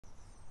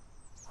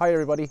Hi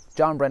everybody,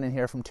 John Brennan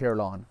here from Tier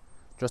Lawn.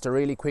 Just a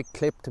really quick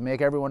clip to make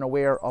everyone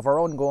aware of our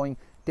ongoing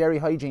dairy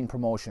hygiene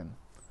promotion.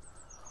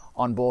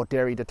 On both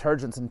dairy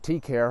detergents and tea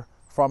care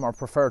from our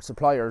preferred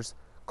suppliers,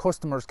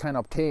 customers can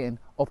obtain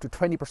up to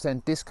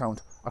 20%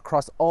 discount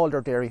across all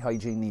their dairy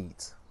hygiene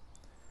needs.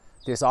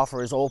 This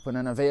offer is open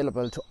and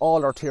available to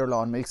all our Tier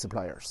Lawn milk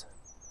suppliers.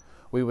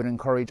 We would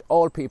encourage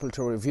all people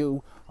to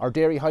review our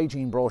dairy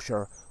hygiene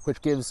brochure,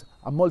 which gives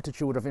a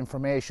multitude of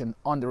information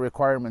on the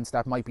requirements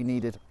that might be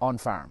needed on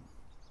farm.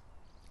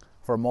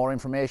 For more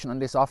information on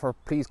this offer,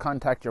 please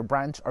contact your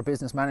branch or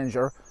business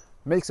manager,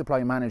 milk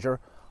supply manager,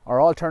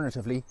 or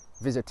alternatively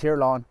visit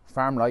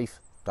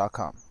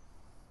tierlawnfarmlife.com.